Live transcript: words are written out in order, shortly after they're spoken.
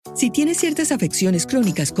Si tienes ciertas afecciones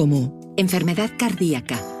crónicas como enfermedad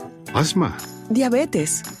cardíaca, asma,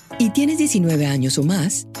 diabetes, y tienes 19 años o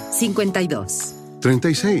más, 52,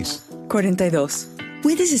 36, 42.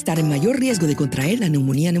 puedes estar en mayor riesgo de contraer la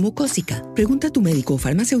neumonía neumocócica. Pregunta a tu médico o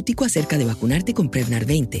farmacéutico acerca de vacunarte con Prevnar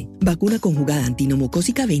 20, vacuna conjugada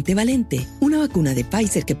antineumocócica 20 valente, una vacuna de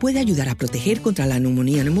Pfizer que puede ayudar a proteger contra la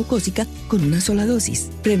neumonía neumocócica con una sola dosis.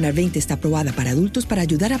 Prevnar 20 está aprobada para adultos para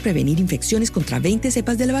ayudar a prevenir infecciones contra 20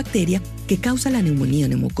 cepas de la bacteria que causa la neumonía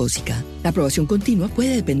neumocócica. La aprobación continua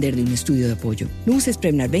puede depender de un estudio de apoyo. No uses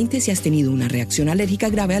Prevnar 20 si has tenido una reacción alérgica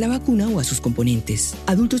grave a la vacuna o a sus componentes.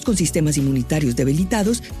 Adultos con sistemas inmunitarios debilitados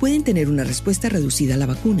pueden tener una respuesta reducida a la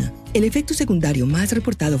vacuna. El efecto secundario más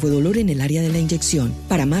reportado fue dolor en el área de la inyección.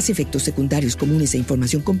 Para más efectos secundarios comunes e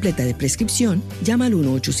información completa de prescripción, llama al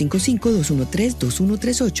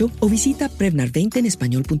 1-855-213-2138 o visita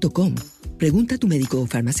Prevnar20enespañol.com. Pregunta a tu médico o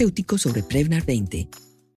farmacéutico sobre Prevnar 20.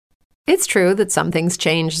 It's true that some things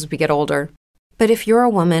change as we get older. But if you're a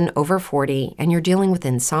woman over 40 and you're dealing with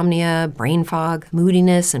insomnia, brain fog,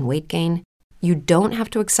 moodiness, and weight gain, you don't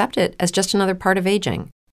have to accept it as just another part of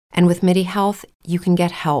aging. And with MIDI Health, you can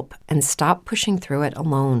get help and stop pushing through it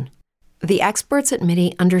alone. The experts at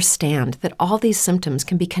MIDI understand that all these symptoms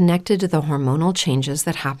can be connected to the hormonal changes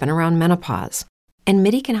that happen around menopause. And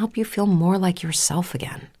MIDI can help you feel more like yourself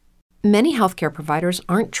again. Many healthcare providers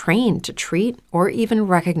aren't trained to treat or even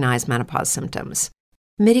recognize menopause symptoms.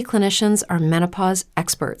 MIDI clinicians are menopause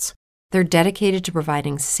experts. They're dedicated to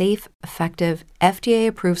providing safe, effective,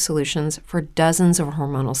 FDA-approved solutions for dozens of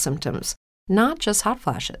hormonal symptoms, not just hot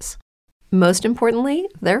flashes. Most importantly,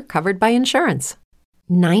 they're covered by insurance.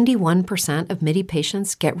 91% of MIDI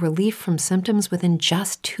patients get relief from symptoms within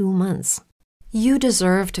just 2 months. You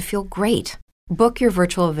deserve to feel great. Book your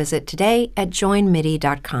virtual visit today at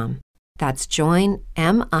joinmidi.com. That's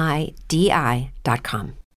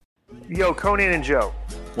joinmidi.com. Yo, Conan and Joe.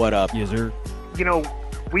 What up? Yes, sir. You know,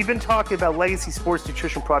 we've been talking about legacy sports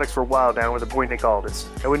nutrition products for a while now with the boy Nick Aldis,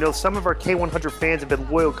 and we know some of our K100 fans have been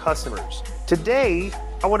loyal customers. Today,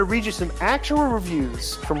 I want to read you some actual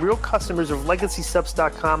reviews from real customers of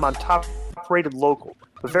LegacySubs.com on top-rated local,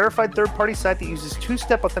 a verified third-party site that uses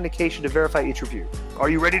two-step authentication to verify each review. Are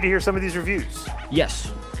you ready to hear some of these reviews?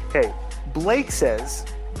 Yes. Okay, Blake says,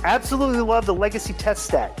 absolutely love the Legacy test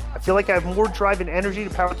stack. I feel like I have more drive and energy to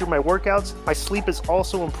power through my workouts. My sleep is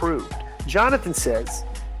also improved. Jonathan says,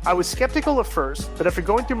 I was skeptical at first, but after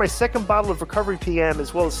going through my second bottle of Recovery PM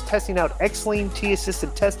as well as testing out X-Lean, T-Assist,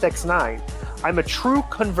 and Test X9, I'm a true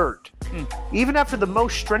convert. Even after the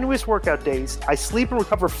most strenuous workout days, I sleep and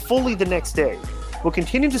recover fully the next day. We'll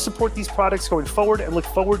continue to support these products going forward and look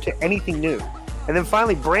forward to anything new. And then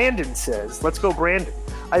finally, Brandon says, let's go Brandon.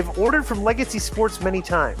 I've ordered from Legacy Sports many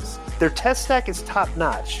times. Their test stack is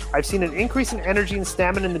top-notch. I've seen an increase in energy and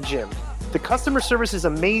stamina in the gym. The customer service is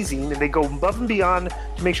amazing, and they go above and beyond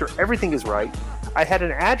to make sure everything is right. I had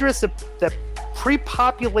an address that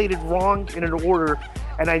pre-populated wrong in an order,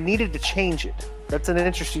 and I needed to change it. That's an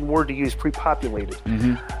interesting word to use, pre-populated.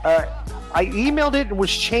 I emailed it and was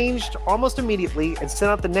changed almost immediately and sent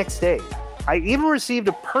out the next day. I even received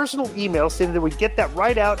a personal email saying they would get that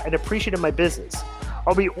right out and appreciated my business.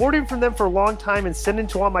 I'll be ordering from them for a long time and sending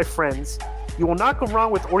to all my friends. You will not go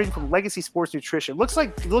wrong with ordering from Legacy Sports Nutrition. Looks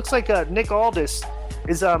like Nick Aldis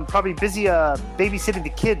is probably busy babysitting the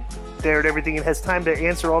kid there and everything, and has time to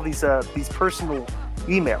answer all these personal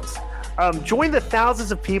emails. Join the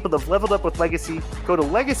thousands of people that have leveled up with Legacy. Go to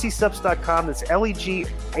LegacySubs.com. That's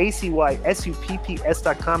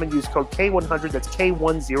LegacySupps.com and use code K100. That's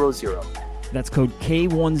K100. That's code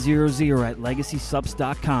K100 at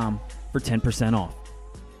LegacySubs.com for 10% off.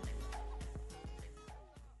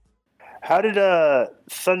 How did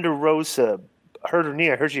Thunder Rosa hurt her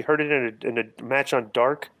knee? I heard she hurt it in a match on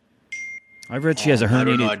Dark. I've read she has a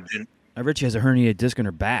herniated. I read she has a herniated disc in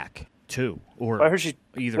her back too, or I heard she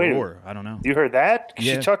or I don't know. You heard that?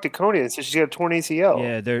 Yeah. She talked to Conan and said she's got a torn ACL.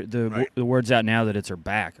 Yeah, the word's out now that it's her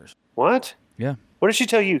back. What? Yeah. What did she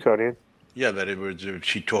tell you, Conan? Yeah, that it was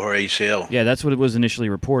she tore her ACL. Yeah, that's what it was initially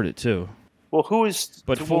reported too. Well, who is?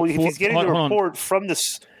 But if he's getting the report from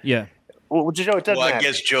this, yeah. Well, Joe, it doesn't matter. I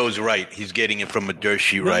guess Joe's right. He's getting it from a dirt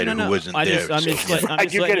sheet writer who wasn't there.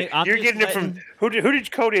 You're getting it from who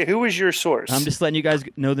did Cody? Who was your source? I'm just letting you guys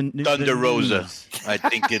know the Thunder Rosa. I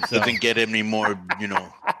think it doesn't get any more,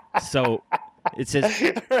 So it says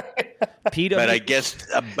PW. But I guess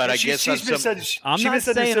on some. I'm not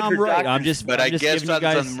saying I'm right. I'm just. But I just guess giving on you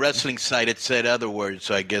guys, some wrestling site it said other words,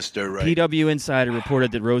 so I guess they're right. PW Insider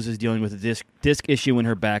reported that Rose is dealing with a disc issue in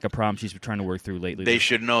her back, a problem she's been trying to work through lately. They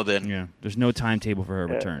should know then. Yeah, there's no timetable for her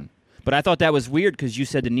return. But I thought that was weird because you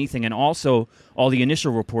said the knee thing, and also all the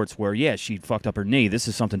initial reports were, she fucked up her knee. This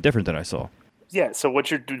is something different that I saw. Yeah, so what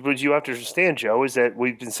you have to understand, Joe, is that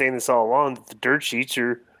we've been saying this all along, that the dirt sheets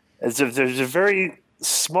there's a very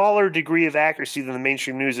smaller degree of accuracy than the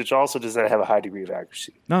mainstream news, which also does not have a high degree of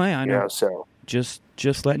accuracy. No, yeah, I know. So just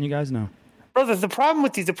letting you guys know. Brother, the problem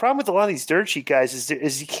with a lot of these dirt sheet guys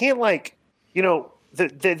is you can't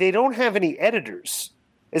they don't have any editors.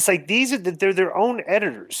 It's like they're their own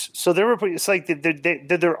editors, so it's like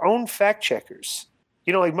they're their own fact checkers.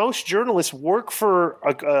 Like most journalists work for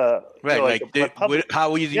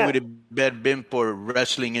how easy would it have been for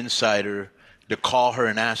Wrestling Insider to call her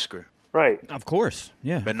and ask her? Right. Of course.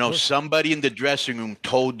 Yeah. But no, somebody in the dressing room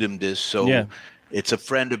told them this, so it's a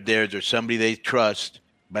friend of theirs or somebody they trust.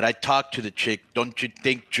 But I talked to the chick. Don't you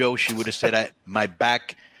think, Joe, she would have said, my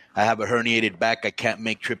back, I have a herniated back. I can't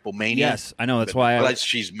make Triple Mania. Yes, I know. That's why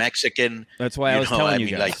she's Mexican. That's why I was telling you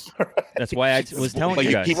guys. That's why I was telling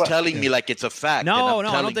you guys. But you keep telling me like it's a fact. No,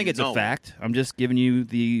 I don't think it's a fact. I'm just giving you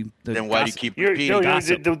the then why do you keep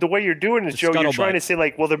repeating the way you're doing is, Joe, you're trying to say,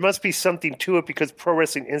 there must be something to it because Pro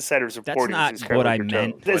Wrestling Insider's reporting. That's not what I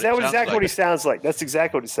meant. Is that exactly what he sounds like? That's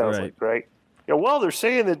exactly what he sounds like, right? They're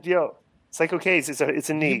saying that, it's like, okay, it's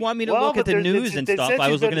a knee. You want me to look at the news and stuff? I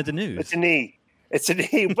was looking at the news. It's a knee. It's a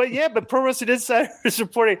knee. But Pro Wrestling Insider is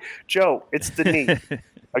reporting, Joe, it's the knee.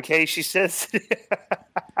 Okay, she says.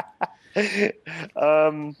 Let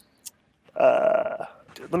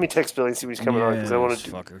me text Billy and see when he's coming on because I want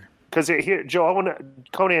to. Because here, Joe, I want to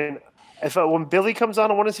Conan. When Billy comes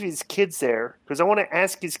on, I want to see his kid's there because I want to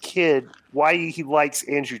ask his kid why he likes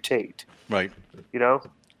Andrew Tate. Right.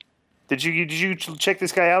 Did you check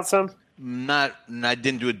this guy out some? I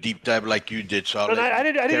didn't do a deep dive like you did. So I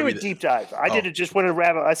didn't do a deep dive. I did it just went and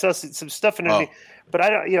rabbit. I saw some stuff in it, but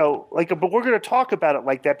I don't. But we're going to talk about it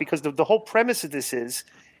like that because the whole premise of this is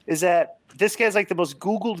that this guy's like the most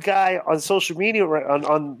Googled guy on social media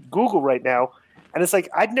on Google right now, and it's like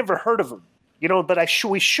I'd never heard of him, but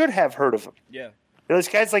we should have heard of him. Yeah. This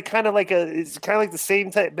guy's it's kind of like the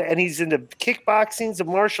same type, and he's into kickboxing, some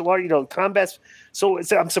martial art, combat. So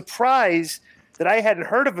I'm surprised that I hadn't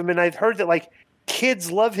heard of him, and I've heard that kids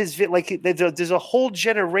love his there's a whole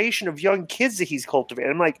generation of young kids that he's cultivated.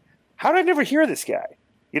 I'm like, how did I never hear this guy?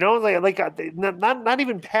 Not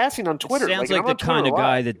even passing on Twitter. Sounds like the kind of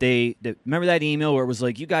guy that remember that email where it was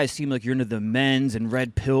like, you guys seem like you're into the men's and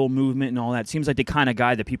red pill movement and all that. Seems like the kind of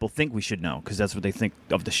guy that people think we should know because that's what they think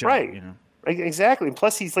of the show. Right. Exactly. And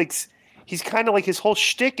plus, he's kind of like his whole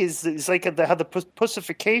shtick is like how the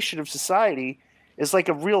pussification of society is like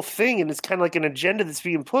a real thing, and it's kind of like an agenda that's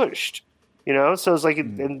being pushed. So it's like,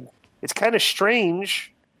 and it's kind of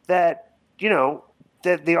strange that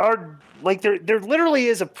that they are like there literally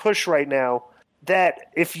is a push right now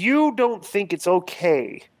that if you don't think it's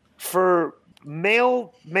okay for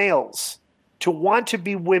males to want to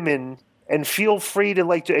be women and feel free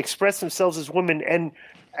to express themselves as women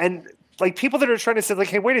and like people that are trying to say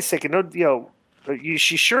hey, wait a second, no,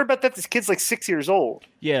 she's sure about that? This kid's 6 years old.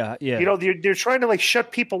 Yeah. They're trying to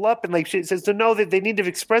shut people up and she says to know that they need to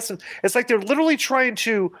express them. It's like they're literally trying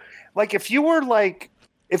to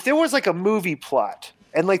if there was a movie plot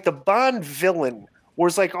and the Bond villain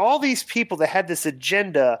was all these people that had this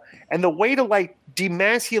agenda and the way to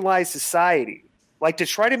demasculize society, to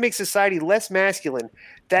try to make society less masculine.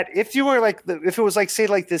 That if you were if it was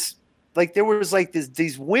there was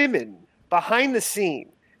these women behind the scene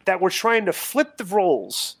that were trying to flip the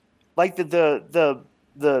roles,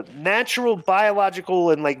 the natural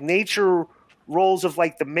biological and nature roles of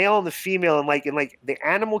the male and the female and in the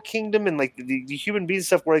animal kingdom and the human being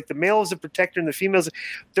stuff where the male is the protector and the females,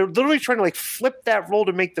 they're literally trying to flip that role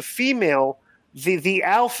to make the female the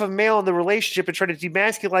alpha male in the relationship and try to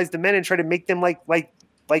demasculize the men and try to make them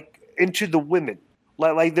into the women.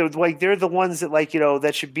 They're the ones that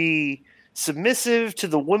that should be submissive to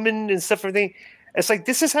the women and stuff. Everything. It's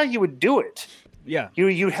this is how you would do it. Yeah.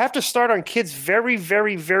 You have to start on kids very,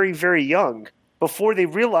 very, very, very young before they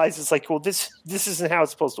realize it's this isn't how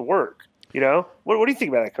it's supposed to work. What do you think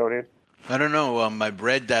about that, Conan? I don't know. I've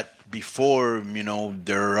read that before.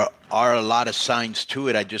 There are a lot of signs to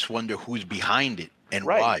it. I just wonder who's behind it and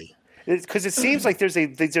why. Because it seems like there's a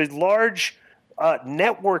large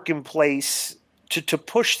network in place to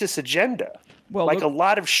push this agenda. Well, a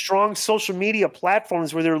lot of strong social media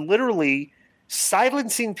platforms where they're literally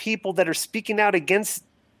silencing people that are speaking out against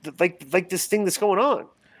this thing that's going on.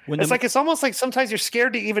 It's almost like sometimes you're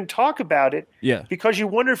scared to even talk about it, because you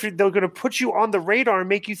wonder if they're going to put you on the radar and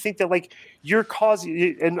make you think that you're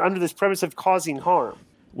causing, and under this premise of causing harm.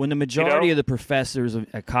 When the majority of the professors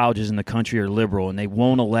at colleges in the country are liberal and they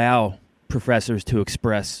won't allow professors to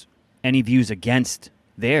express any views against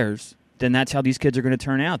theirs, then that's how these kids are going to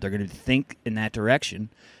turn out. They're going to think in that direction.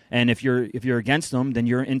 And if you're against them, then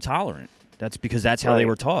you're intolerant. That's because that's how they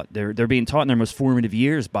were taught. They're being taught in their most formative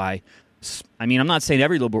years by, I mean, I'm not saying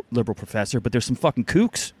every liberal professor, but there's some fucking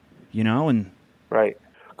kooks, you know? And right.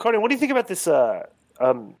 Conan, what do you think about this where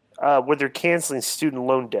they're canceling student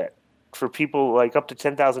loan debt for people like up to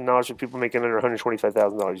 $10,000 for people making under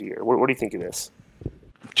 $125,000 a year? What do you think of this?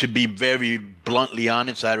 To be very bluntly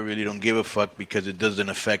honest, I really don't give a fuck because it doesn't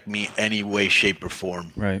affect me any way, shape, or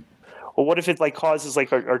form. Right. Well, what if it like causes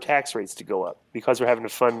like our tax rates to go up because we're having to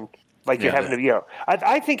fund like you're having to, you know?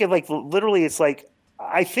 I think it like literally it's like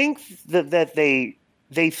I think that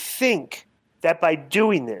they think that by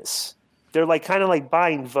doing this they're like kind of like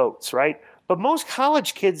buying votes, right? But most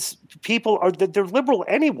college people they're liberal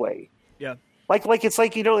anyway. Yeah. Like it's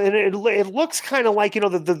like, you know, and it looks kind of like, you know,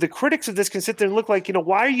 the critics of this can sit there and look like, you know,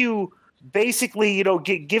 why are you basically, you know,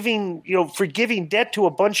 giving, you know, forgiving debt to a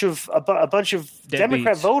bunch of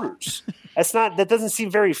Democrat voters? That doesn't seem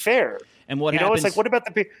very fair. And what happens? It's like, what about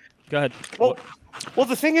the? Go ahead. Well,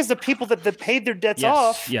 the thing is, the people that paid their debts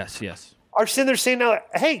off, yes, are sitting there saying now,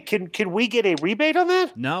 hey, can we get a rebate on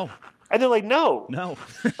that? No. And they're like, no. I'm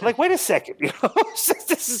like, wait a second. You know,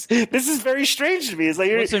 this is very strange to me. It's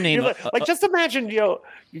like, what's their name? Like just imagine, you know,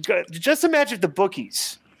 just imagine the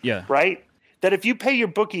bookies. Yeah. Right. That if you pay your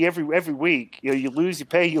bookie every week, you know, you lose, you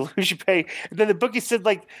pay, you lose, you pay, and then the bookie said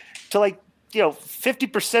like to like, you know,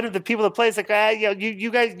 50% of the people that play, it's like, you know,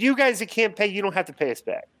 you guys that can't pay, you don't have to pay us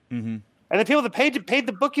back. Mm-hmm. And the people that paid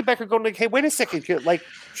the bookie back are going like, hey, wait a second, like,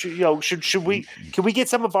 should we can we get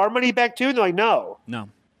some of our money back too? And they're like, no.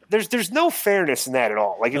 There's no fairness in that at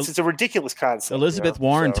all. Like it's a ridiculous concept. Elizabeth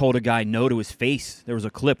Warren told a guy no to his face. There was a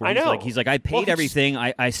clip where he's like, I paid everything.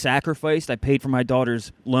 I sacrificed. I paid for my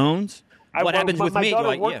daughter's loans. What happens with me? My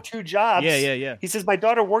daughter worked 2 jobs. Yeah. He says my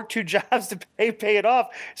daughter worked 2 jobs to pay it off.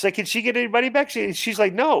 It's like, can she get any money back? She's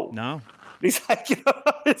like, no. No. He's like, you know,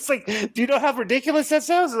 it's like, do you know how ridiculous that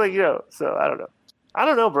sounds? Like, you know, so I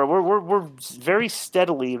don't know, bro. We're very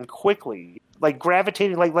steadily and quickly like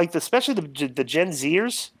gravitating, like especially the Gen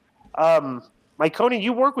Zers. Like Conan,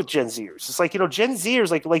 you work with Gen Zers. It's like, you know, Gen Zers,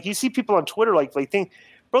 like you see people on Twitter, like think,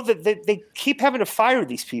 bro, they keep having to fire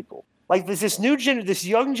these people. Like there's this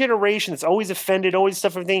young generation that's always offended, always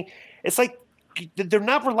stuff, everything. It's like they're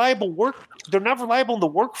not reliable They're not reliable in the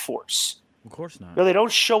workforce. Of course not. You know, they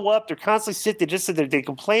don't show up. They're constantly they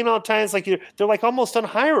complain all the time. It's like they're like almost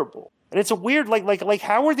unhireable. And it's a weird like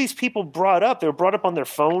how are these people brought up? They were brought up on their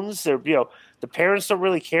phones. They're, you know, the parents don't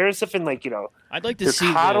really care and stuff. And like, you know, I'd like to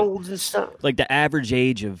see coddled and stuff. Like the average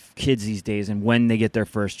age of kids these days and when they get their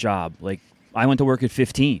first job. Like I went to work at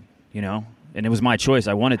 15, you know, and it was my choice.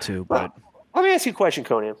 I wanted to, but let me ask you a question,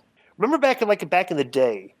 Conan. Remember back in the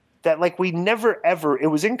day that like we never ever, it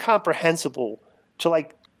was incomprehensible to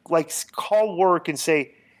like call work and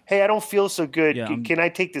say, hey, I don't feel so good. Yeah, can I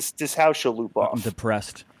take this house show loop off? I'm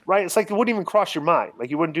depressed. Right? It's like it wouldn't even cross your mind. Like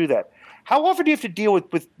you wouldn't do that. How often do you have to deal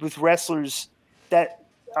with wrestlers that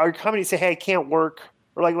are coming and say, hey, I can't work?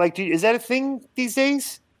 Or is that a thing these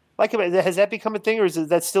days? Like, has that become a thing, or is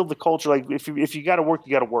that still the culture? Like, if you got to work,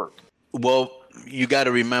 you got to work. Well, you got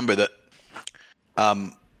to remember that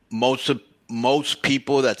most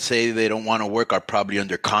people that say they don't want to work are probably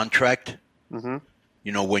under contract. Mm-hmm.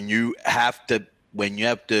 You know, when you have to,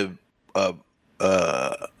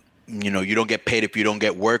 you know, you don't get paid if you don't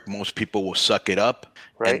get work. Most people will suck it up,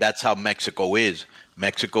 right? And that's how Mexico is.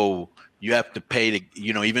 Mexico, you have to pay to,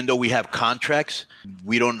 you know, even though we have contracts,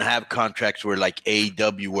 we don't have contracts where like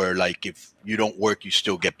AEW, where like if you don't work, you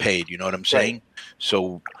still get paid. You know what I'm saying? Right.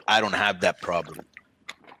 So I don't have that problem.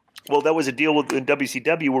 Well, that was a deal in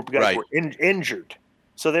WCW where guys were injured.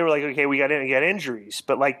 So they were like, okay, we got injuries,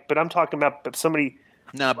 but I'm talking about somebody.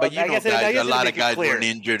 No, but you know, guys, a lot of guys weren't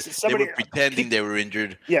injured. They were pretending they were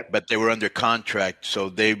injured, but they were under contract, so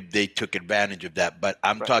they took advantage of that. But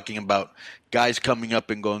I'm talking about guys coming up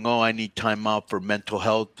and going, oh, I need time out for mental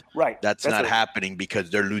health. Right. That's not happening because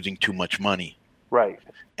they're losing too much money. Right.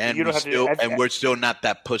 And we're still not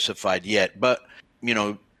that pussified yet. But you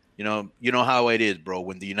know how it is, bro.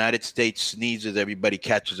 When the United States sneezes, everybody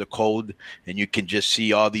catches a cold, and you can just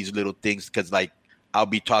see all these little things. Because like I'll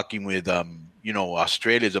be talking with you know,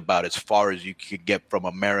 Australia's about as far as you could get from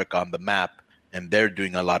America on the map, and they're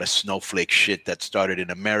doing a lot of snowflake shit that started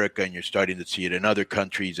in America, and you're starting to see it in other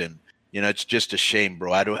countries, and you know, it's just a shame,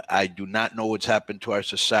 bro. I do not know what's happened to our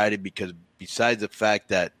society, because besides the fact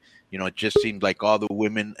that, you know, it just seems like all the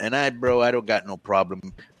women, and I don't got no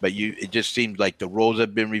problem, but it just seems like the roles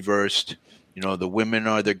have been reversed. You know, the women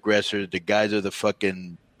are the aggressors, the guys are the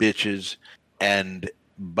fucking bitches,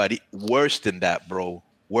 but worse than that, bro.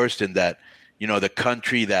 worse than that. You know, the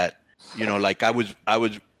country that, you know, like I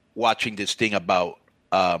was watching this thing about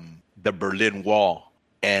the Berlin Wall,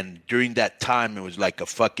 and during that time it was like a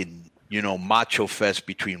fucking, you know, macho fest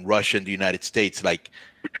between Russia and the United States. Like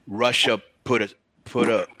Russia put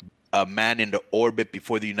a man into orbit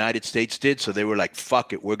before the United States did, so they were like,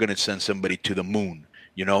 fuck it, we're gonna send somebody to the moon.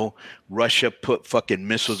 You know, Russia put fucking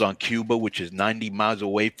missiles on Cuba, which is 90 miles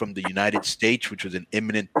away from the United States, which was an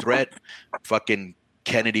imminent threat. Fucking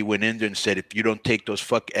Kennedy went in there and said, if you don't take those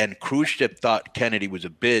and Khrushchev thought Kennedy was a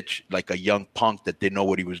bitch, like a young punk that didn't know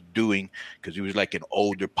what he was doing, because he was like an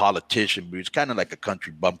older politician, but he was kind of like a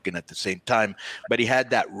country bumpkin at the same time. But he had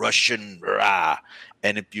that Russian rah.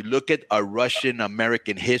 And if you look at our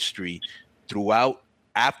Russian-American history throughout,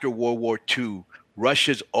 after World War II,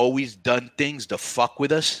 Russia's always done things to fuck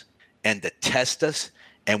with us and to test us.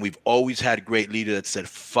 And we've always had a great leader that said,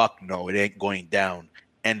 fuck no, it ain't going down.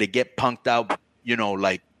 And to get punked out, you know,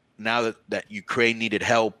 like now that Ukraine needed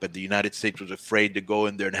help and the United States was afraid to go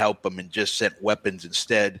in there and help them and just sent weapons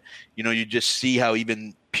instead, you know, you just see how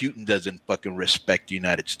even Putin doesn't fucking respect the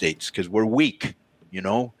United States because we're weak, you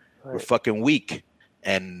know, We're fucking weak.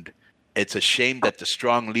 And it's a shame that the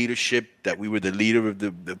strong leadership, that we were the leader of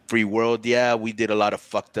the free world. Yeah, we did a lot of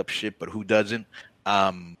fucked up shit, but who doesn't?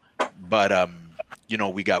 You know,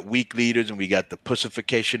 we got weak leaders and we got the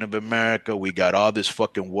pussification of America. We got all this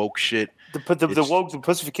fucking woke shit. The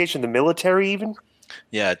pussification of the military even?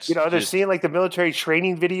 Yeah. It's, you know, they're seeing like the military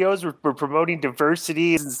training videos. We're promoting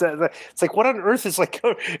diversity. It's like, what on earth is like,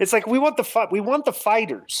 it's like we want the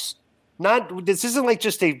fighters. This isn't like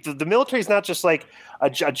just the military is not just like a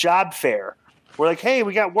job fair. We're like, hey,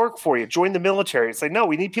 we got work for you. Join the military. It's like, no,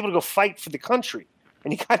 we need people to go fight for the country.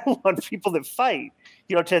 And you kind of want people that fight,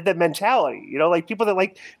 you know, to have that mentality, you know, like people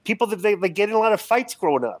that they get in a lot of fights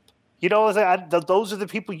growing up. You know, those are the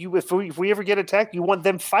people if we ever get attacked, you want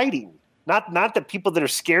them fighting, not the people that are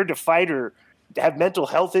scared to fight or have mental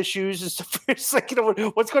health issues and stuff. It's like, you know,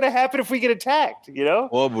 what's going to happen if we get attacked, you know?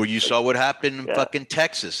 Well, you saw what happened in fucking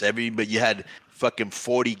Texas. But you had fucking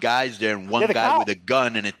 40 guys there and one guy with a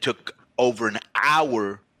gun, and it took over an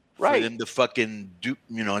hour for them to fucking do,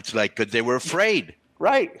 you know, it's like, because they were afraid.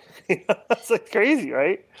 Right. That's like crazy,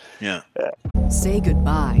 right? Yeah. Say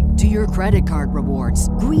goodbye to your credit card rewards.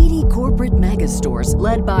 Greedy corporate mega stores,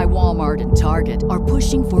 led by Walmart and Target, are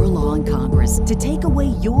pushing for a law in Congress to take away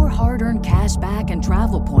your hard-earned cash back and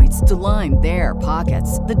travel points to line their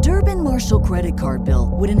pockets. The Durbin-Marshall credit card bill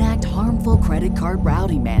would enact harmful credit card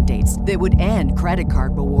routing mandates that would end credit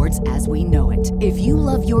card rewards as we know it. If you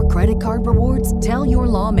love your credit card rewards, tell your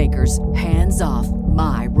lawmakers, hands off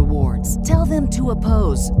my rewards. Tell them to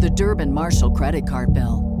oppose the Durbin-Marshall credit card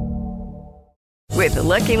bill. With the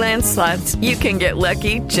Lucky Land Slots, you can get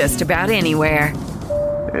lucky just about anywhere.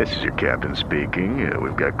 This is your captain speaking.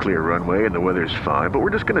 We've got clear runway and the weather's fine, but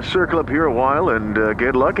we're just going to circle up here a while and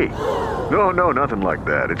get lucky. No, nothing like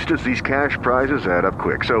that. It's just these cash prizes add up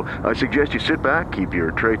quick. So I suggest you sit back, keep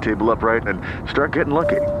your tray table upright, and start getting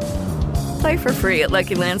lucky. Play for free at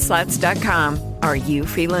LuckyLandSlots.com. Are you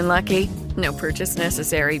feeling lucky? No purchase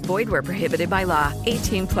necessary. Void where prohibited by law.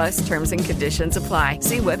 18+ terms and conditions apply.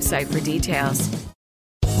 See website for details.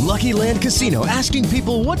 Lucky Land Casino, asking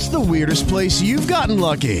people, what's the weirdest place you've gotten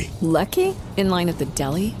lucky? Lucky? In line at the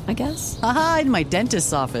deli, I guess? Aha, in my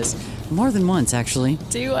dentist's office. More than once, actually.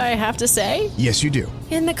 Do I have to say? Yes, you do.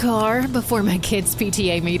 In the car before my kids'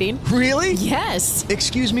 PTA meeting. Really? Yes.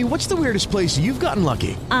 Excuse me, what's the weirdest place you've gotten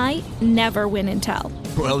lucky? I never win and tell.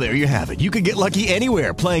 Well, there you have it. You can get lucky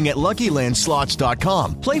anywhere, playing at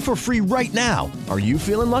LuckyLandSlots.com. Play for free right now. Are you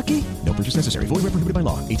feeling lucky? No purchase necessary. Void where prohibited by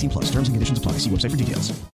law. 18+. Terms and conditions apply. See website for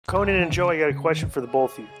details. Conan and Joe, I got a question for the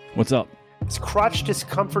both of you. What's up? Is crotch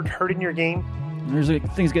discomfort hurting your game?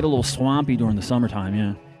 Things get a little swampy during the summertime,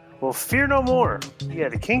 yeah. Well, fear no more. Yeah,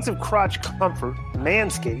 the kings of crotch comfort,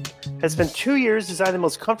 Manscaped, has spent 2 years designing the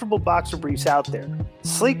most comfortable boxer briefs out there.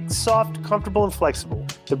 Sleek, soft, comfortable, and flexible.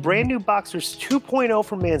 The brand new Boxers 2.0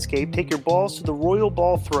 from Manscaped take your balls to the royal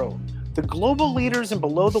ball throne. The global leaders in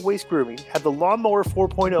below-the-waist grooming have the Lawnmower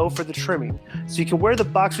 4.0 for the trimming, so you can wear the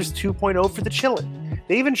Boxers 2.0 for the chillin'.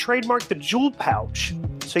 They even trademarked the Jewel Pouch,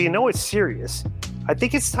 so you know it's serious. I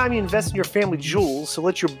think it's time you invest in your family jewels, so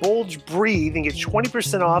let your bulge breathe and get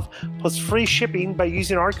 20% off plus free shipping by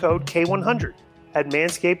using our code K100 at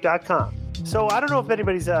manscaped.com. So I don't know if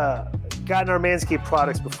anybody's gotten our Manscaped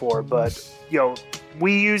products before, but, you know,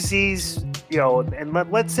 we use these, you know, and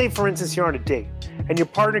let's say, for instance, you're on a date and your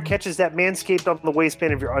partner catches that Manscaped on the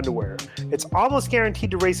waistband of your underwear. It's almost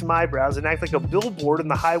guaranteed to raise some eyebrows and act like a billboard on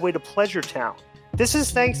the highway to Pleasure Town. This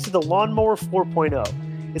is thanks to the Lawnmower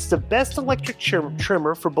 4.0. It's the best electric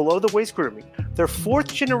trimmer for below-the-waist grooming, Their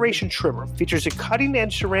 4th-generation trimmer features a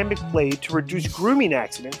cutting-edge ceramic blade to reduce grooming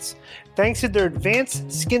accidents thanks to their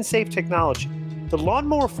advanced skin-safe technology. The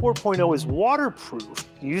Lawnmower 4.0 is waterproof,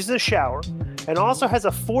 used in the shower, and also has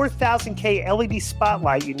a 4000K LED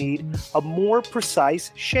spotlight you need a more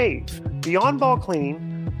precise shave. Beyond ball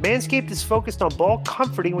cleaning, Manscaped is focused on ball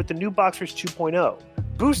comforting with the new Boxers 2.0.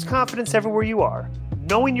 Boost confidence everywhere you are,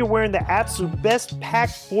 knowing you're wearing the absolute best pack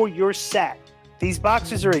for your sack. These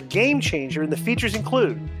boxers are a game changer, and the features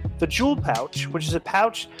include the Jewel Pouch, which is a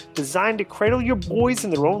pouch designed to cradle your boys in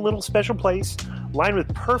their own little special place, lined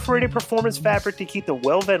with perforated performance fabric to keep them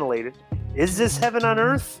well ventilated. Is this heaven on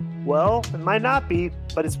earth? Well, it might not be,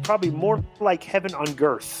 but it's probably more like heaven on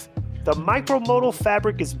girth. The micromodal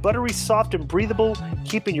fabric is buttery soft and breathable,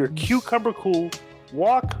 keeping your cucumber cool.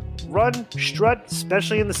 Walk, run, strut,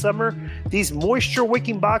 especially in the summer. These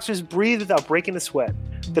moisture-wicking boxers breathe without breaking a sweat.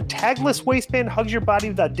 The tagless waistband hugs your body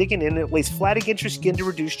without digging in, and it lays flat against your skin to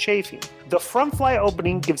reduce chafing. The front fly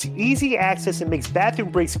opening gives easy access and makes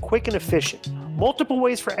bathroom breaks quick and efficient. Multiple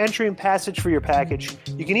ways for entry and passage for your package.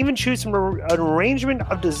 You can even choose from an arrangement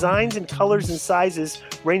of designs and colors and sizes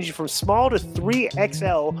ranging from small to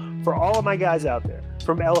 3XL for all of my guys out there.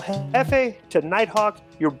 From El Jefe to Nighthawk,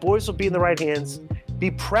 your boys will be in the right hands. Be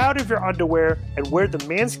proud of your underwear and wear the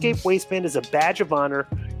Manscaped waistband as a badge of honor.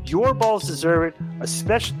 Your balls deserve it,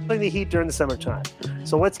 especially in the heat during the summertime.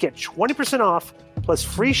 So let's get 20% off plus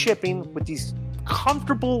free shipping with these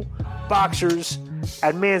comfortable boxers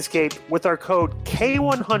at Manscaped with our code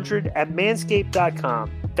K100 at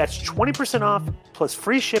manscaped.com. That's 20% off plus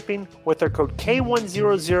free shipping with our code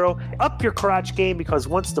K100. Up your crotch game, because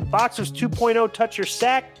once the Boxers 2.0 touch your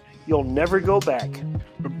sack, you'll never go back.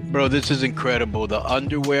 Bro, this is incredible. The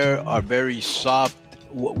underwear are very soft.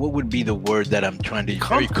 What would be the word that I'm trying to use?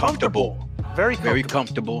 Very comfortable. Very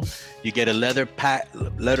comfortable. You get a leather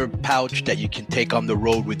pouch that you can take on the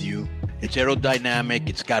road with you. It's aerodynamic.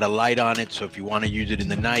 It's got a light on it, so if you want to use it in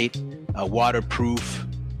the night, waterproof.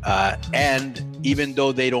 And even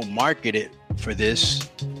though they don't market it for this,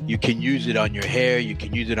 you can use it on your hair, you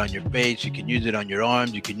can use it on your face, you can use it on your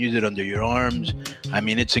arms, you can use it under your arms. I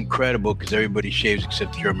mean, it's incredible because everybody shaves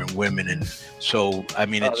except German women, and so I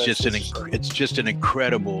mean, it's just an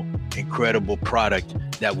incredible product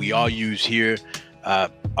that we all use here.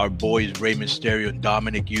 Our boys Rey Mysterio and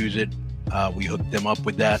Dominic use it. We hooked them up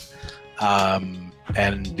with that.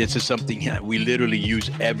 And this is something we literally use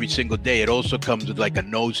every single day. It also comes with like a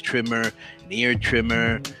nose trimmer, an ear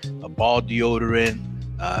trimmer, a ball deodorant,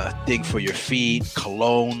 thing for your feet,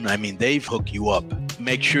 cologne. I mean, they've hooked you up.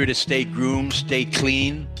 Make sure to stay groomed, stay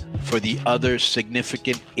clean for the other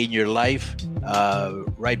significant in your life.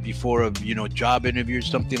 Right before a job interview or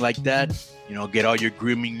something like that, get all your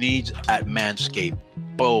grooming needs at Manscaped.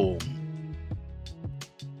 Boom.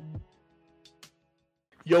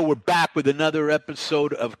 Yo, we're back with another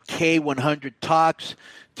episode of K100 Talks.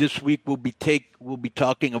 This week we'll be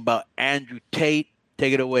talking about Andrew Tate.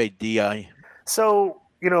 Take it away, D.I. So,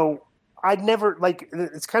 I'd never,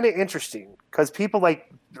 it's kind of interesting because people, a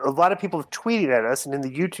lot of people have tweeted at us and in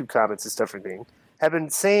the YouTube comments and stuff have been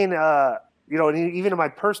saying, and even in my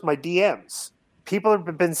DMs, people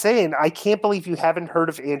have been saying, I can't believe you haven't heard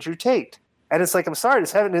of Andrew Tate. And it's like, I'm sorry,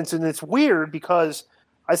 and it's weird because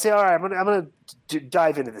I say, all right, I'm gonna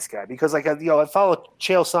dive into this guy because I follow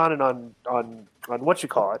Chael Sonnen on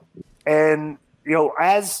and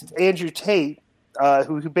as Andrew Tate,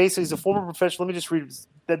 who basically is a former professional. Let me just read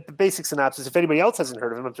the basic synopsis. If anybody else hasn't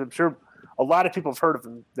heard of him, I'm sure a lot of people have heard of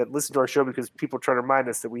him that listen to our show because people are trying to remind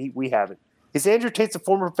us that we haven't. Andrew Tate's a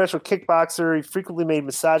former professional kickboxer. He frequently made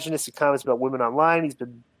misogynistic comments about women online. He's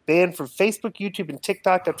been banned from Facebook, YouTube, and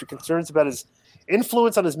TikTok after concerns about his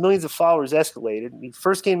influence on his millions of followers escalated. He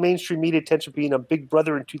first gained mainstream media attention being on Big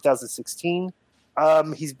Brother in 2016.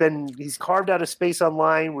 He's carved out a space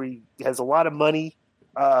online where he has a lot of money.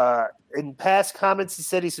 In past comments, he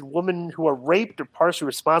said women who are raped are partially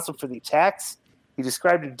responsible for the attacks. He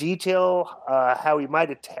described in detail how he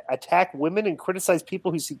might attack women and criticize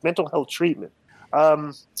people who seek mental health treatment.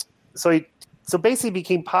 So basically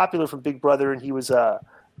became popular from Big Brother, and he was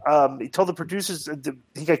he told the producers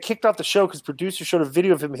he got kicked off the show because producers showed a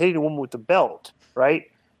video of him hitting a woman with a belt.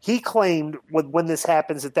 Right? He claimed when this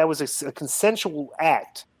happens that was a consensual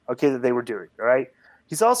act. Okay, that they were doing. All right.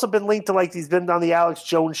 He's also been linked to he's been on the Alex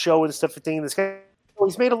Jones show and stuff. This guy,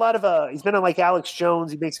 he's made a lot of he's been on Alex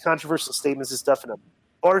Jones. He makes controversial statements and stuff. And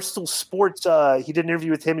Barstool Sports, he did an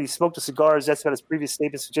interview with him. And he smoked a cigar. That's about his previous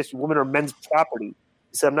statement suggesting women are men's property.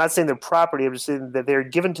 He said, I'm not saying they're property. I'm just saying that they're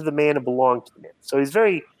given to the man and belong to the man. So he's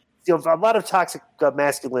very, a lot of toxic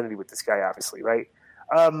masculinity with this guy, obviously, right?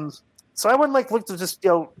 So I wouldn't look to just,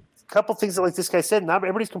 couple things that like this guy said, not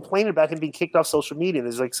everybody's complaining about him being kicked off social media.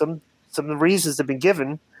 There's like some of the reasons that have been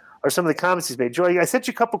given are some of the comments he's made. Joey, I sent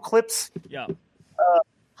you a couple clips. Yeah.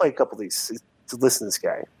 Play a couple of these to listen to this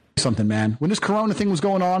guy. Something, man. When this Corona thing was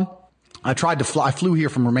going on, I flew here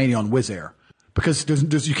from Romania on Wizz Air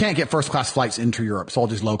because you can't get first class flights into Europe. It's all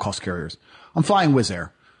just low cost carriers. I'm flying Wizz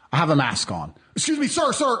Air. I have a mask on. Excuse me,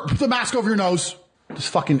 sir, put the mask over your nose. This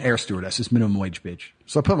fucking air stewardess, this minimum wage bitch.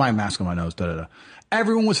 So I put my mask on my nose.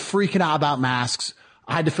 Everyone was freaking out about masks.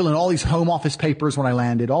 I had to fill in all these home office papers when I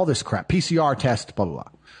landed, all this crap, PCR test, blah, blah,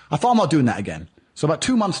 blah. I thought I'm not doing that again. So about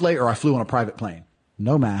 2 months later, I flew on a private plane.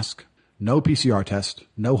 No mask, no PCR test,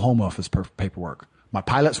 no home office paperwork. My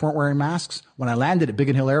pilots weren't wearing masks. When I landed at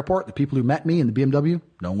Biggin Hill Airport, the people who met me in the BMW,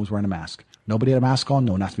 no one was wearing a mask. Nobody had a mask on.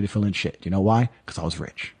 No one asked me to fill in shit. Do you know why? Because I was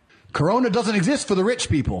rich. Corona doesn't exist for the rich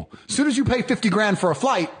people. As soon as you pay $50,000 for a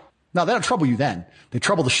flight, now they don't trouble you then. They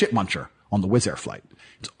trouble the shit muncher on the Wizz Air flight.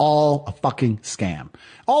 It's all a fucking scam.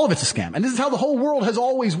 All of it's a scam. And this is how the whole world has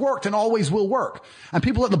always worked and always will work. And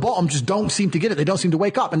people at the bottom just don't seem to get it. They don't seem to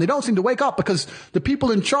wake up. And they don't seem to wake up because the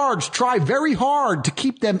people in charge try very hard to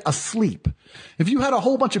keep them asleep. If you had a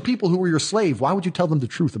whole bunch of people who were your slave, why would you tell them the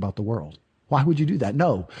truth about the world? Why would you do that?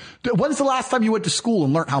 No. When's the last time you went to school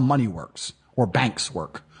and learned how money works or banks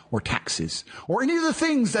work or taxes or any of the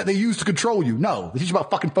things that they use to control you? No. They teach you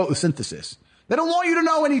about fucking photosynthesis. They don't want you to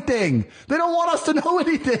know anything. They don't want us to know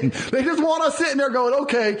anything. They just want us sitting there going,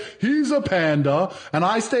 okay, he's a panda and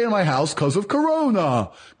I stay in my house because of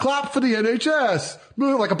Corona. Clap for the NHS.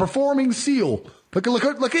 Like a performing seal. Like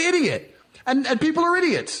an idiot. And people are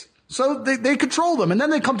idiots. So they control them. And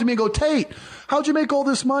then they come to me and go, Tate, how'd you make all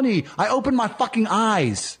this money? I opened my fucking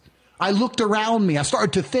eyes. I looked around me. I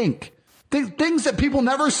started to think. Things that people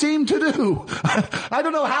never seem to do. I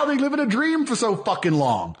don't know how they live in a dream for so fucking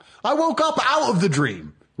long. I woke up out of the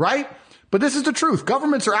dream, right? But this is the truth.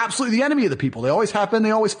 Governments are absolutely the enemy of the people. They always have been.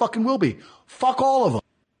 They always fucking will be. Fuck all of them.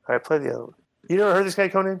 All right, play the other one. You never heard this guy,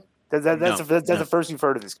 Conan? That's the first you've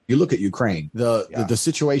heard of this. You look at Ukraine. The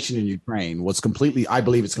situation in Ukraine was completely, I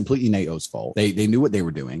believe it's completely NATO's fault. They knew what they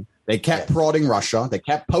were doing. They kept prodding Russia. They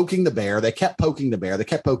kept poking the bear. They kept poking the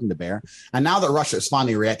bear. And now that Russia has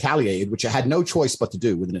finally retaliated, which it had no choice but to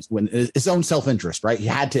do within its own self-interest, right? He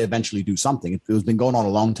had to eventually do something. It was been going on a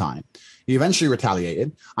long time. He eventually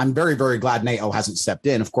retaliated. I'm very, very glad NATO hasn't stepped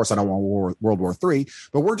in. Of course, I don't want World War III,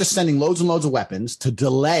 but we're just sending loads and loads of weapons to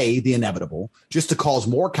delay the inevitable, just to cause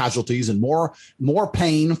more casualties and more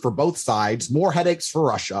pain for both sides, more headaches for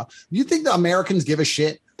Russia. You think the Americans give a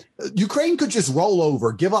shit? Ukraine could just roll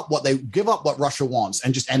over, give up what Russia wants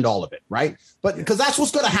and just end all of it, right? But because that's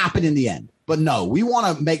what's going to happen in the end. But no, we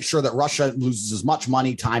want to make sure that Russia loses as much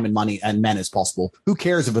money, time and money and men as possible. Who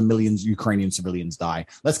cares if a million Ukrainian civilians die?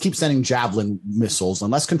 Let's keep sending Javelin missiles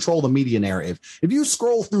and let's control the media narrative. If you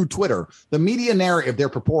scroll through Twitter, the media narrative they're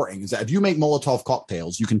purporting is that if you make Molotov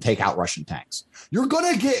cocktails, you can take out Russian tanks. You're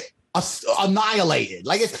going to get annihilated.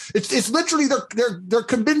 Like it's literally they're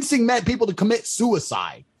convincing people to commit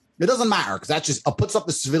suicide. It doesn't matter because that just puts up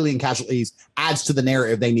the civilian casualties, adds to the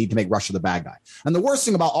narrative they need to make Russia the bad guy. And the worst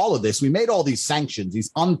thing about all of this, we made all these sanctions,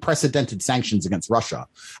 these unprecedented sanctions against Russia.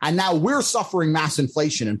 And now we're suffering mass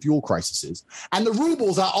inflation and fuel crises. And the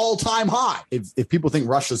ruble's at all-time high. If people think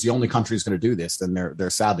Russia's the only country who's going to do this, then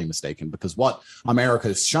they're sadly mistaken. Because what America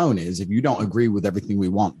has shown is if you don't agree with everything we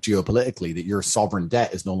want geopolitically, that your sovereign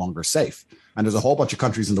debt is no longer safe. And there's a whole bunch of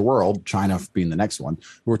countries in the world, China being the next one,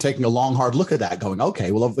 who are taking a long, hard look at that going,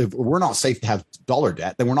 okay, well, if we're not safe to have dollar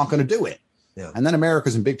debt, then we're not going to do it. Yeah. And then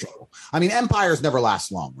America's in big trouble. I mean, empires never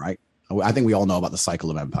last long, right? I think we all know about the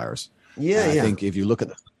cycle of empires. I think if you look at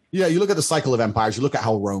the cycle of empires, you look at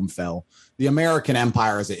how Rome fell. The American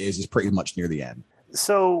empire as it is pretty much near the end.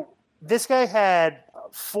 So this guy had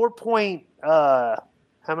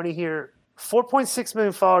 4.6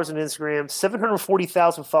 million followers on Instagram,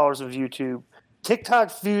 740,000 followers on YouTube.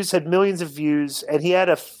 TikTok views had millions of views, and he had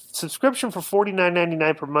a subscription for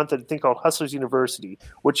 $49.99 per month at a thing called Hustlers University,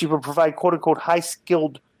 which he would provide quote-unquote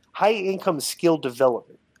high-income skill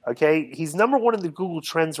development. Okay, he's number one in the Google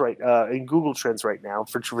Trends right now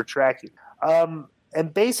for tracking. And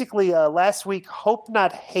basically, last week, Hope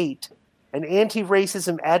Not Hate, an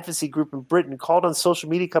anti-racism advocacy group in Britain, called on social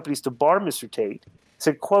media companies to bar Mr. Tate.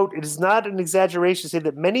 Said, quote, "It is not an exaggeration to say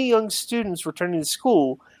that many young students returning to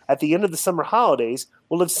school at the end of the summer holidays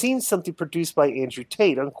will have seen something produced by Andrew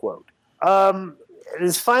Tate," unquote. In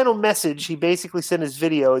his final message, he basically sent his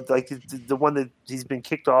video, like the one that he's been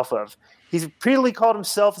kicked off of. He's repeatedly called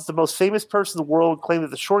himself as the most famous person in the world, claimed that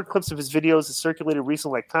the short clips of his videos have circulated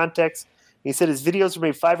recently like context. He said his videos were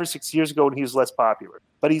made 5 or 6 years ago when he was less popular.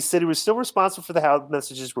 But he said he was still responsible for how the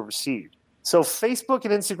messages were received. So Facebook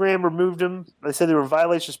and Instagram removed them. They said they were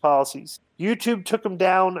violations of policies. YouTube took them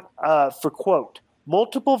down for, quote,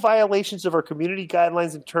 multiple violations of our community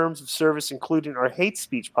guidelines and terms of service, including our hate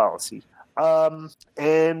speech policy. And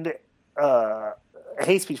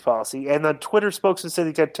the Twitter spokesman said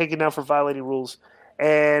he got taken down for violating rules.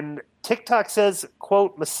 And TikTok says,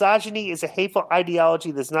 quote, misogyny is a hateful ideology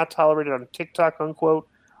that's not tolerated on TikTok, unquote.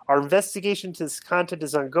 Our investigation into this content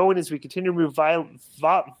is ongoing as we continue to remove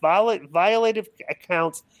violative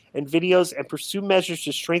accounts and videos and pursue measures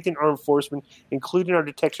to strengthen our enforcement, including our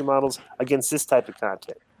detection models against this type of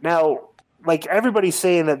content. Now, like everybody's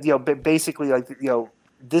saying that, basically, like,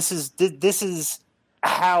 this is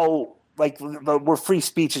how, like, where free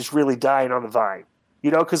speech is really dying on the vine,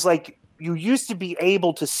 because like you used to be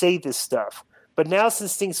able to say this stuff. But now,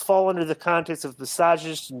 since things fall under the context of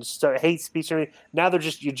misogynist and hate speech, and everything, now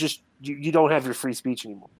you don't have your free speech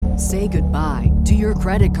anymore. Say goodbye to your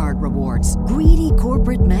credit card rewards. Greedy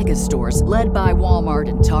corporate mega stores, led by Walmart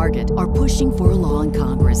and Target, are pushing for a law in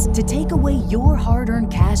Congress to take away your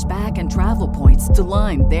hard-earned cash back and travel points to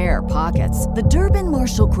line their pockets. The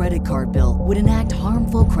Durbin-Marshall credit card bill would enact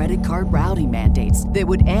harmful credit card routing mandates that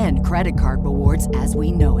would end credit card rewards as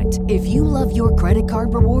we know it. If you love your credit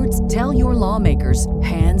card rewards, tell your lawmakers,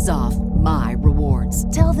 hands off my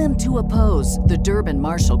rewards. Tell them to oppose the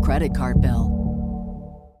Durbin-Marshall credit card bill.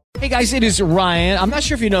 Hey guys, it is Ryan. I'm not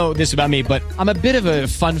sure if you know this about me, but I'm a bit of a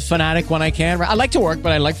fun fanatic when I can. I like to work,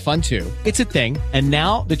 but I like fun too. It's a thing. And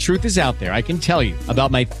now the truth is out there. I can tell you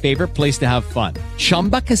about my favorite place to have fun.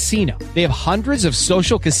 Chumba Casino. They have hundreds of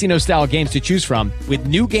social casino style games to choose from with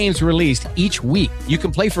new games released each week. You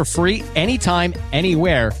can play for free anytime,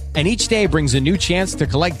 anywhere. And each day brings a new chance to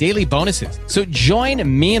collect daily bonuses. So join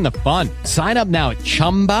me in the fun. Sign up now at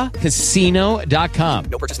ChumbaCasino.com.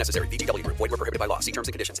 No purchase necessary. VGW Group. Void where prohibited by law. See terms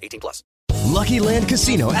and conditions. 18+. Lucky Land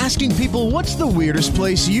Casino, asking people, what's the weirdest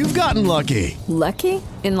place you've gotten lucky? Lucky?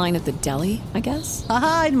 In line at the deli, I guess?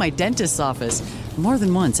 Aha, in my dentist's office. More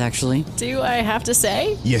than once, actually. Do I have to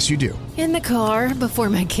say? Yes, you do. In the car before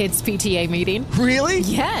my kids' PTA meeting. Really?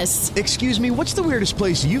 Yes. Excuse me, what's the weirdest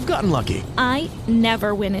place you've gotten lucky? I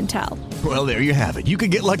never win and tell. Well, there you have it. You can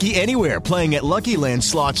get lucky anywhere, playing at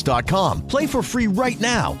LuckyLandSlots.com. Play for free right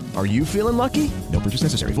now. Are you feeling lucky? No purchase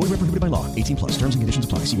necessary. Void where prohibited by law. 18+. Terms and conditions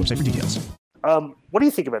apply. See website for details. What do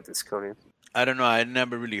you think about this, Conan? I don't know. I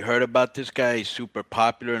never really heard about this guy. He's super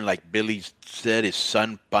popular, and like Billy said, his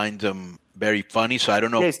son finds him very funny. So I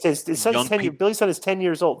don't know. Yeah, his son's 10 years. Billy's son is 10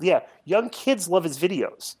 years old. Yeah, young kids love his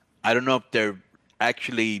videos. I don't know if they're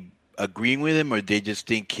actually agreeing with him or they just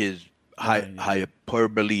think his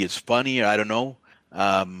hyperbole is funny. Or I don't know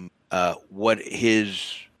what all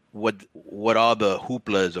the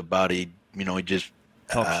hoopla is about. He just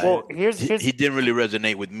he didn't really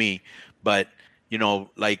resonate with me. But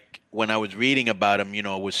like when I was reading about him,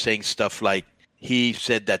 I was saying stuff like he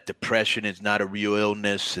said that depression is not a real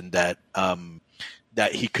illness and that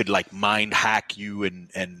that he could like mind hack you and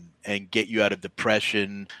get you out of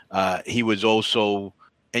depression. He was also,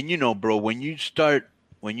 and bro, when you start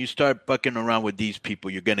fucking around with these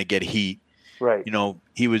people, you're gonna get heat. Right.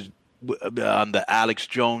 He was on the Alex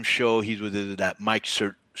Jones show. He's with that Mike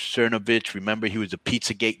Cernovich. Remember, he was the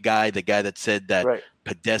Pizzagate guy, the guy that said that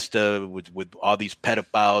Podesta was with all these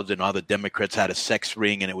pedophiles and all the Democrats had a sex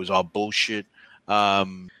ring and it was all bullshit.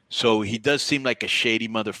 So he does seem like a shady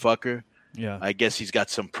motherfucker. Yeah, I guess he's got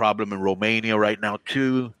some problem in Romania right now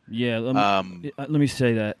too. Yeah, let me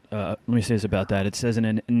say that. Let me say this about that. It says in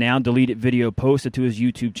a now deleted video posted to his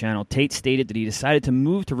YouTube channel, Tate stated that he decided to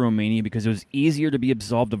move to Romania because it was easier to be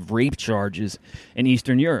absolved of rape charges in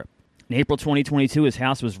Eastern Europe. In April 2022, his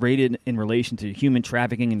house was raided in relation to human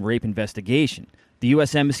trafficking and rape investigation. The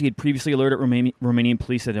U.S. Embassy had previously alerted Romanian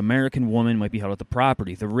police that an American woman might be held at the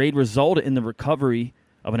property. The raid resulted in the recovery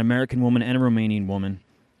of an American woman and a Romanian woman.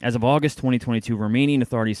 As of August 2022, Romanian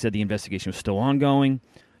authorities said the investigation was still ongoing.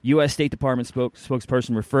 U.S. State Department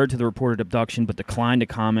spokesperson referred to the reported abduction but declined to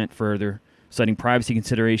comment further, citing privacy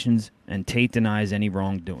considerations, and Tate denies any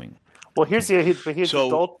wrongdoing. Well, here's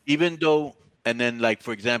even though, and then like,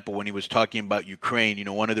 for example, when he was talking about Ukraine,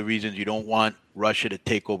 one of the reasons you don't want Russia to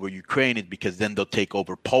take over Ukraine is because then they'll take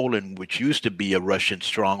over Poland, which used to be a Russian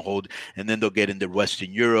stronghold, and then they'll get into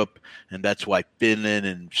Western Europe, and that's why Finland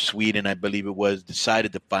and Sweden, I believe it was,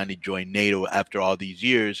 decided to finally join NATO after all these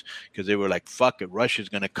years, because they were like, fuck it, Russia's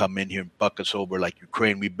going to come in here and fuck us over like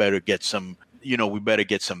Ukraine. We better get some,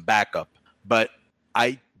 backup. But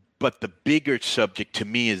the bigger subject to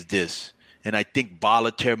me is this. And I think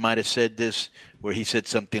Voltaire might have said this, where he said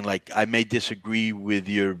something like, I may disagree with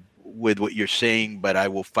what you're saying, but I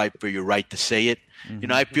will fight for your right to say it.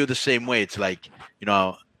 Mm-hmm. I feel the same way. It's like,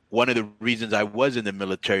 one of the reasons I was in the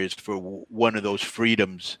military is for one of those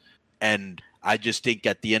freedoms. And I just think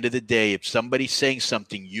at the end of the day, if somebody's saying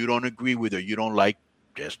something you don't agree with or you don't like,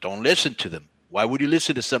 just don't listen to them. Why would you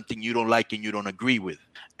listen to something you don't like and you don't agree with?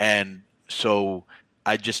 And so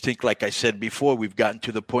I just think, like I said before, we've gotten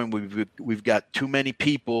to the point where we've got too many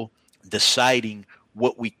people deciding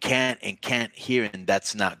what we can and can't hear, and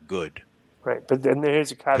that's not good. Right, but then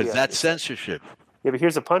here's a caveat. Because that's censorship. Yeah, but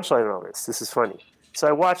here's a punchline on all this. This is funny. So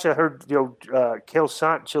I heard, Chael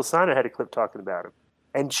Sonnen had a clip talking about him.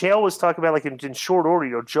 And Chael was talking about, like, in short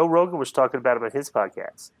order, Joe Rogan was talking about him on his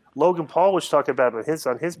podcast. Logan Paul was talking about him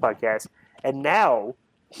on his podcast. And now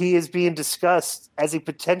he is being discussed as a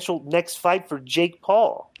potential next fight for Jake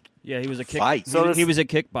Paul. Yeah, he was a fight. He was a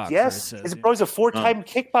kickboxer. Yes, his bro's a 4-time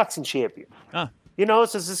kickboxing champion. Huh. So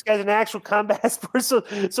this guy's an actual combat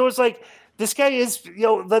person. So it's like, this guy is,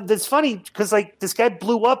 that's funny because, like, this guy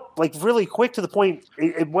blew up, like, really quick to the point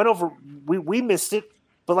it went over. We missed it,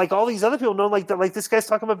 but, like, all these other people know, like, this guy's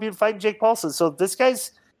talking about fighting Jake Paul. So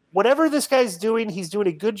whatever this guy's doing, he's doing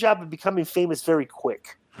a good job of becoming famous very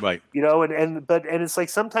quick. Right. And it's like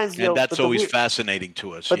sometimes, and that's always fascinating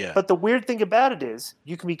to us. But the weird thing about it is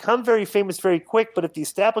you can become very famous very quick, but if the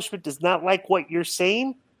establishment does not like what you're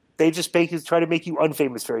saying, they just try to make you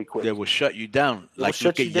unfamous very quick. They will shut you down. Like,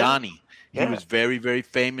 look at Yanni. He was very, very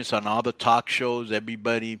famous on all the talk shows,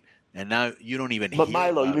 everybody. And now you don't even hear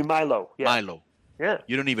Milo, you mean Milo. Yeah. Milo. Yeah.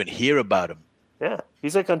 You don't even hear about him. Yeah.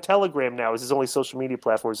 He's like on Telegram now. Is his only social media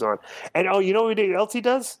platform is on. And, you know what else he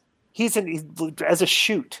does? He's as a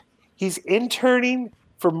shoot. He's interning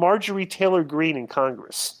for Marjorie Taylor Greene in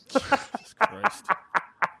Congress. Jesus Christ.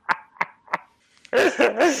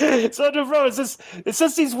 So, bro, it's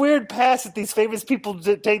just these weird paths that these famous people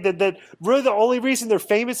take that really the only reason they're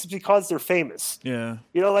famous is because they're famous. Yeah.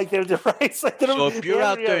 Like they're right. Like so if you're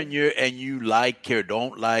out there and you like or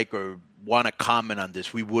don't like or want to comment on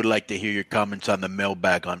this, we would like to hear your comments on the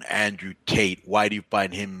mailbag on Andrew Tate. Why do you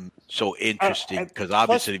find him so interesting? Because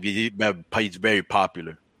obviously he's very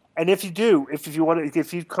popular. And if you do, if you want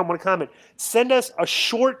to comment, send us a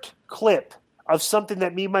short clip of something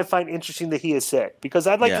that me might find interesting that he has said, because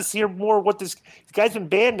I'd like to hear more what this guy's been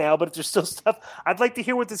banned now, but if there's still stuff, I'd like to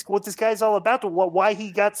hear what this guy's all about, why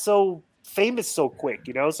he got so famous so quick,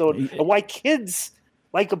 so and why kids,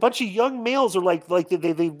 like a bunch of young males, are like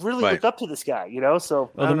they really look up to this guy,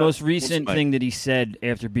 So the most recent thing that he said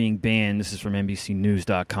after being banned, this is from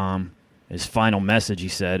NBCNews.com. His final message, he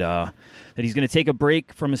said that he's going to take a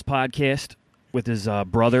break from his podcast with his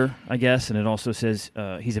brother, I guess, and it also says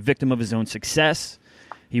he's a victim of his own success.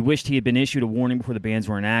 He wished he had been issued a warning before the bans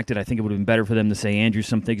were enacted. I think it would have been better for them to say, Andrew,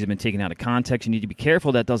 some things have been taken out of context. You need to be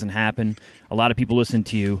careful that doesn't happen. A lot of people listen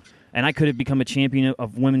to you, and I could have become a champion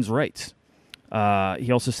of women's rights.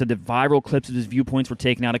 He also said that viral clips of his viewpoints were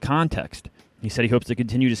taken out of context. He said he hopes to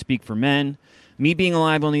continue to speak for men. Me being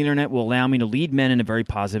alive on the internet will allow me to lead men in a very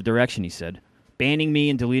positive direction, he said. Banning me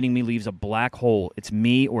and deleting me leaves a black hole. It's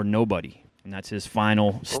me or nobody. And that's his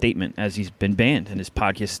final statement as he's been banned and his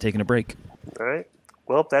podcast is taking a break. All right.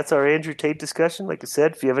 Well, that's our Andrew Tate discussion. Like I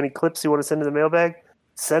said, if you have any clips you want to send to the mailbag,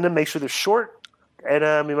 send them. Make sure they're short,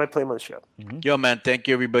 and we might play them on the show. Mm-hmm. Yo, man, thank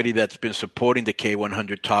you, everybody that's been supporting the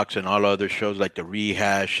K100 Talks and all other shows like the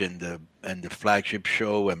Rehash and the flagship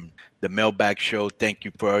show and the mailbag show. Thank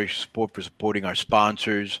you for our support, for supporting our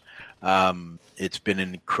sponsors. It's been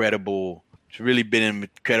incredible. It's really been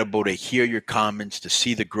incredible to hear your comments, to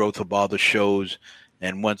see the growth of all the shows.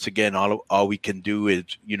 And once again, all we can do is,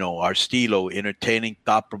 our stilo, entertaining,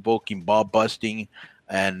 thought-provoking, ball-busting,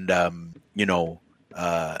 and,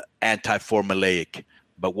 anti-formulaic.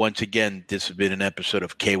 But once again, this has been an episode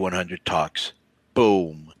of K100 Talks.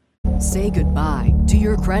 Boom. Say goodbye to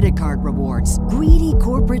your credit card rewards. Greedy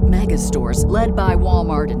corporate mega stores, led by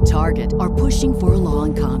Walmart and Target, are pushing for a law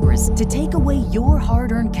in Congress to take away your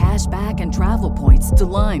hard-earned cash back and travel points to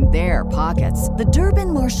line their pockets. The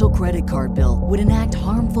Durbin-Marshall credit card bill would enact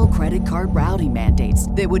harmful credit card routing mandates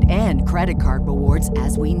that would end credit card rewards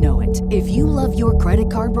as we know it. If you love your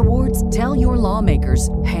credit card rewards, tell your lawmakers,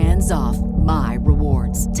 hands off my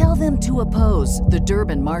rewards. Tell them to oppose the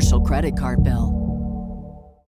Durbin-Marshall credit card bill.